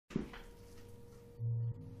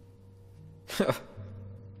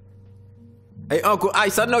Hey, Uncle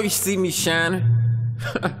Ice, I know you see me shining.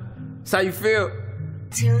 That's how you feel?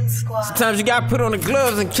 Tune Squad. Sometimes you gotta put on the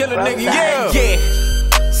gloves and kill a nigga, yeah.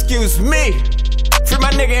 Excuse me. Free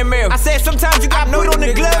my nigga in mail. I said sometimes you gotta put on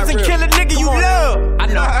the gloves and kill a nigga you love. I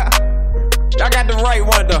know. Y'all got the right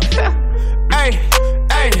one though. Hey,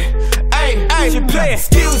 you play it.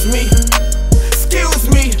 Excuse me.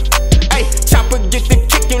 Hey, chopper get the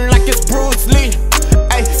kicking like it's Bruce Lee.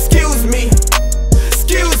 Hey, excuse me.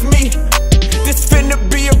 This finna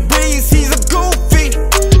be a breeze, he's a goofy.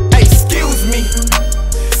 Hey, excuse me.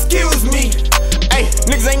 Hey,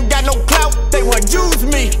 niggas ain't got no clout, they wanna use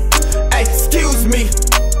me. Hey, excuse me.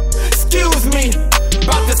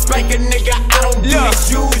 About to spank a nigga, I don't do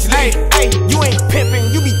this usually. Hey, you ain't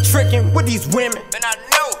pimpin', you be trickin' with these women. And I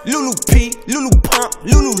know LuLu P, LuLu Pump,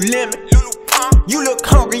 LuLulemon. You look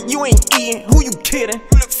hungry, you ain't eating, who you kidding?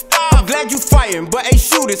 You look starved. I'm glad you fighting, but ain't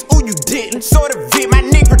shooters, ooh you didn't. Saw the vid, my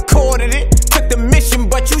nigga recorded it. Took the mission,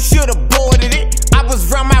 but you should've boarded it. I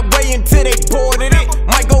was round my way until they boarded it.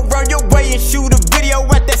 Might go round your way and shoot a video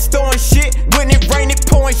at that store and shit. When it rain, it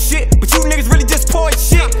pouring shit, but you niggas really just pouring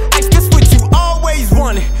shit. Ice, that's what you always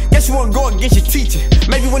wanted. Guess you wanna go against your teacher.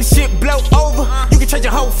 Maybe when the shit blow over, you can change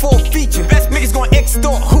your whole full feature. Best niggas gonna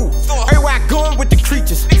extort who? Everywhere I going with the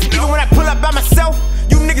creatures. Even when I pull up by myself,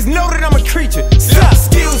 you niggas know that I'm a creature. So,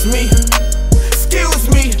 excuse me.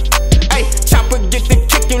 Hey, chopper get the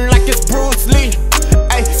kicking like it's Bruce Lee.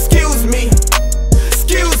 Hey, excuse me.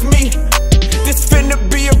 This finna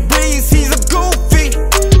be a breeze, he's a goofy.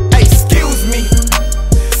 Hey, excuse me.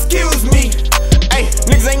 Hey,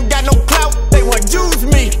 niggas ain't got no clout, they wanna use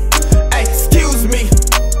me. Hey, excuse me.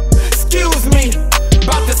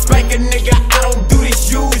 About to spank a nigga, I don't do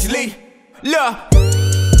this usually. Look,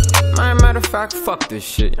 matter of fact, fuck this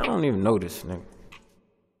shit. Y'all don't even know this nigga.